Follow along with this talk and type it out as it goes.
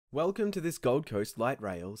Welcome to this Gold Coast Light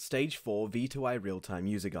Rail Stage 4 V2I Real-Time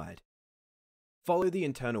User Guide. Follow the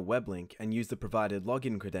internal web link and use the provided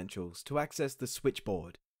login credentials to access the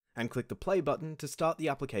switchboard, and click the play button to start the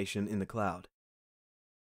application in the cloud.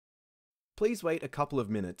 Please wait a couple of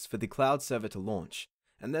minutes for the cloud server to launch,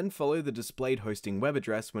 and then follow the displayed hosting web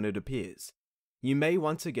address when it appears. You may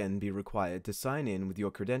once again be required to sign in with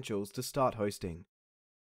your credentials to start hosting.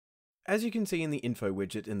 As you can see in the info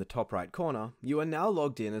widget in the top right corner, you are now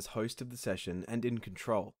logged in as host of the session and in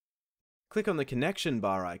control. Click on the connection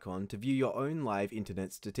bar icon to view your own live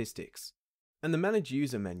internet statistics. And the Manage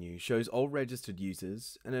User menu shows all registered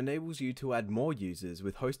users and enables you to add more users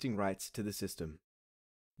with hosting rights to the system.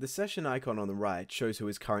 The session icon on the right shows who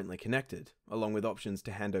is currently connected, along with options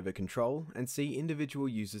to hand over control and see individual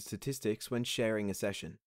user statistics when sharing a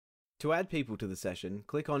session. To add people to the session,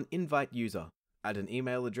 click on Invite User, add an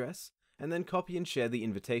email address, and then copy and share the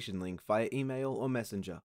invitation link via email or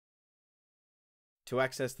messenger. To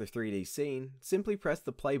access the 3D scene, simply press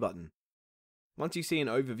the play button. Once you see an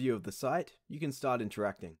overview of the site, you can start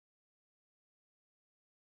interacting.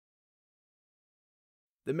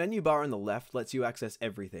 The menu bar on the left lets you access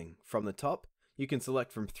everything. From the top, you can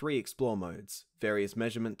select from 3 explore modes, various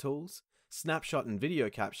measurement tools, snapshot and video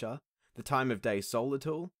capture, the time of day solar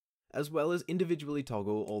tool, as well as individually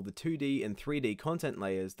toggle all the 2D and 3D content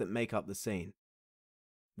layers that make up the scene.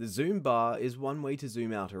 The zoom bar is one way to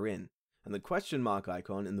zoom out or in, and the question mark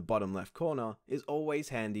icon in the bottom left corner is always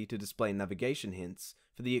handy to display navigation hints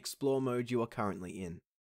for the explore mode you are currently in.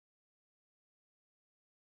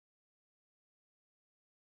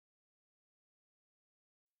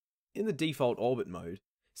 In the default orbit mode,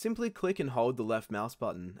 simply click and hold the left mouse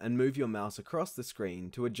button and move your mouse across the screen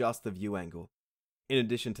to adjust the view angle. In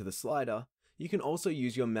addition to the slider, you can also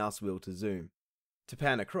use your mouse wheel to zoom. To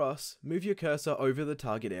pan across, move your cursor over the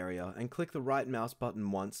target area and click the right mouse button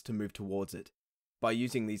once to move towards it. By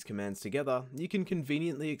using these commands together, you can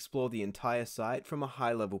conveniently explore the entire site from a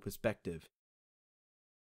high-level perspective.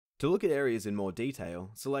 To look at areas in more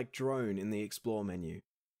detail, select Drone in the Explore menu.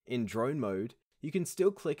 In Drone mode, you can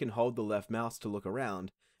still click and hold the left mouse to look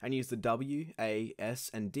around, and use the W, A, S,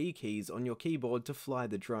 and D keys on your keyboard to fly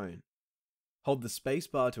the drone. Hold the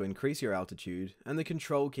spacebar to increase your altitude, and the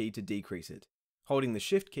Control key to decrease it. Holding the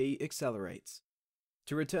Shift key accelerates.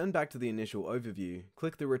 To return back to the initial overview,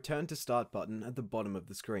 click the Return to Start button at the bottom of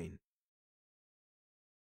the screen.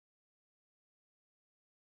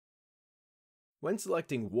 When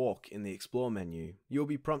selecting Walk in the Explore menu, you will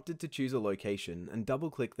be prompted to choose a location and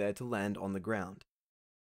double-click there to land on the ground.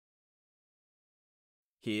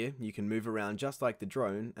 Here, you can move around just like the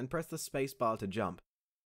drone and press the spacebar to jump.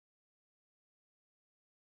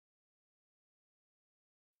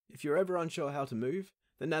 If you're ever unsure how to move,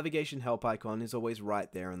 the navigation help icon is always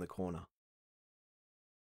right there in the corner.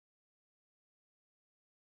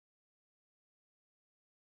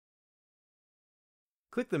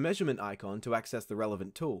 Click the measurement icon to access the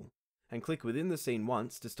relevant tool, and click within the scene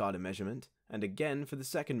once to start a measurement, and again for the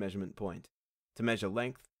second measurement point. To measure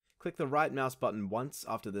length, click the right mouse button once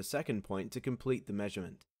after the second point to complete the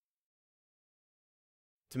measurement.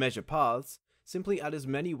 To measure paths, simply add as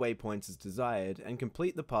many waypoints as desired and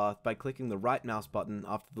complete the path by clicking the right mouse button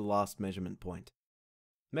after the last measurement point.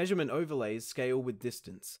 Measurement overlays scale with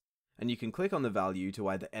distance, and you can click on the value to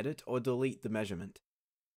either edit or delete the measurement.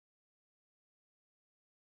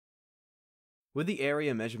 With the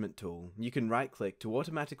Area Measurement tool, you can right-click to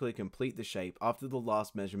automatically complete the shape after the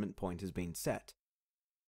last measurement point has been set.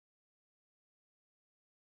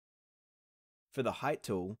 For the Height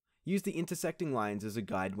tool, use the intersecting lines as a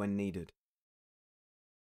guide when needed.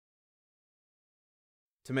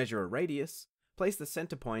 To measure a radius, place the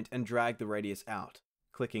center point and drag the radius out,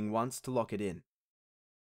 clicking once to lock it in.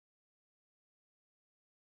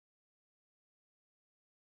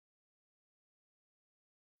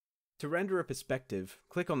 To render a perspective,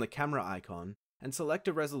 click on the camera icon and select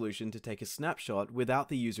a resolution to take a snapshot without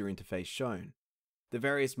the user interface shown. The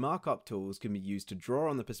various markup tools can be used to draw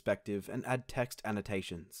on the perspective and add text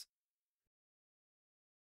annotations.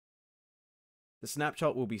 The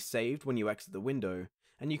snapshot will be saved when you exit the window,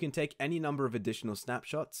 and you can take any number of additional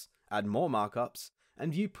snapshots, add more markups,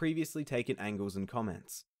 and view previously taken angles and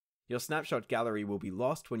comments. Your snapshot gallery will be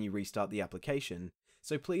lost when you restart the application,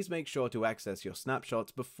 so please make sure to access your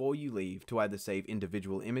snapshots before you leave to either save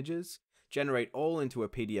individual images, generate all into a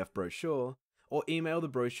PDF brochure, or email the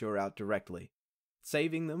brochure out directly.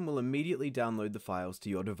 Saving them will immediately download the files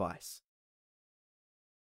to your device.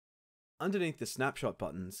 Underneath the snapshot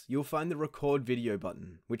buttons, you'll find the Record Video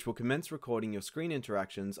button, which will commence recording your screen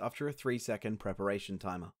interactions after a 3-second preparation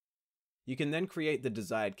timer. You can then create the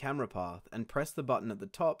desired camera path and press the button at the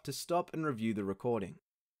top to stop and review the recording.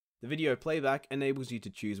 The video playback enables you to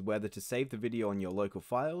choose whether to save the video on your local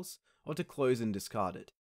files or to close and discard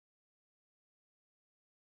it.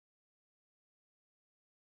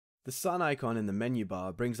 The sun icon in the menu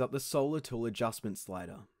bar brings up the solar tool adjustment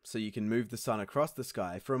slider, so you can move the sun across the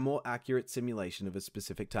sky for a more accurate simulation of a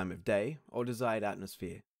specific time of day or desired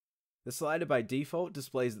atmosphere. The slider by default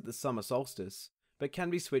displays at the summer solstice, but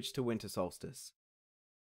can be switched to winter solstice.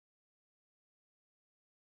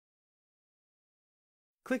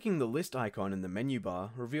 Clicking the list icon in the menu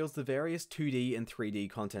bar reveals the various 2D and 3D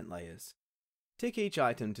content layers. Tick each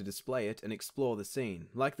item to display it and explore the scene,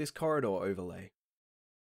 like this corridor overlay.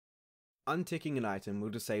 Unticking an item will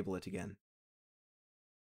disable it again.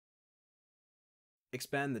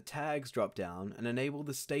 Expand the Tags drop-down and enable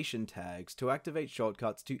the Station tags to activate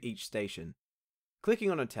shortcuts to each station.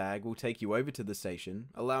 Clicking on a tag will take you over to the station,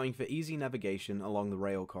 allowing for easy navigation along the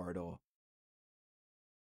rail corridor.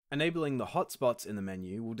 Enabling the hotspots in the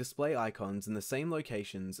menu will display icons in the same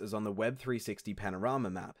locations as on the Web 360 panorama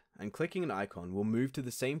map, and clicking an icon will move to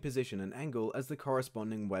the same position and angle as the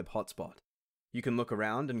corresponding web hotspot. You can look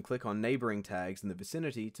around and click on neighbouring tags in the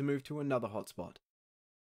vicinity to move to another hotspot.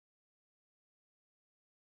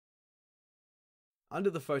 Under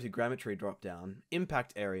the photogrammetry drop-down,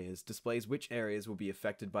 Impact Areas displays which areas will be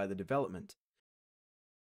affected by the development,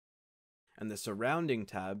 and the Surrounding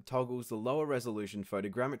tab toggles the lower resolution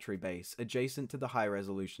photogrammetry base adjacent to the high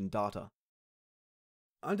resolution data.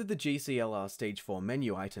 Under the GCLR Stage 4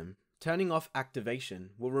 menu item, turning off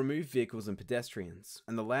Activation will remove vehicles and pedestrians,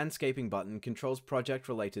 and the Landscaping button controls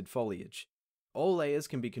project-related foliage. All layers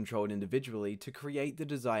can be controlled individually to create the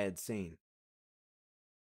desired scene.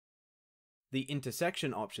 The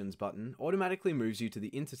Intersection Options button automatically moves you to the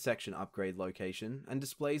intersection upgrade location and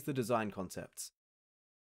displays the design concepts.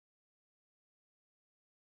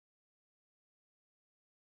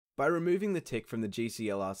 By removing the tick from the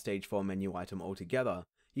GCLR Stage 4 menu item altogether,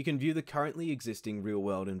 you can view the currently existing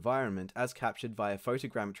real-world environment as captured via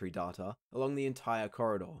photogrammetry data along the entire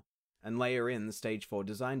corridor, and layer in the Stage 4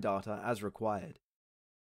 design data as required.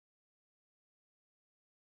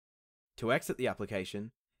 To exit the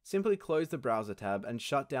application, simply close the browser tab and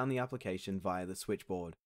shut down the application via the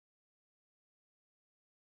switchboard.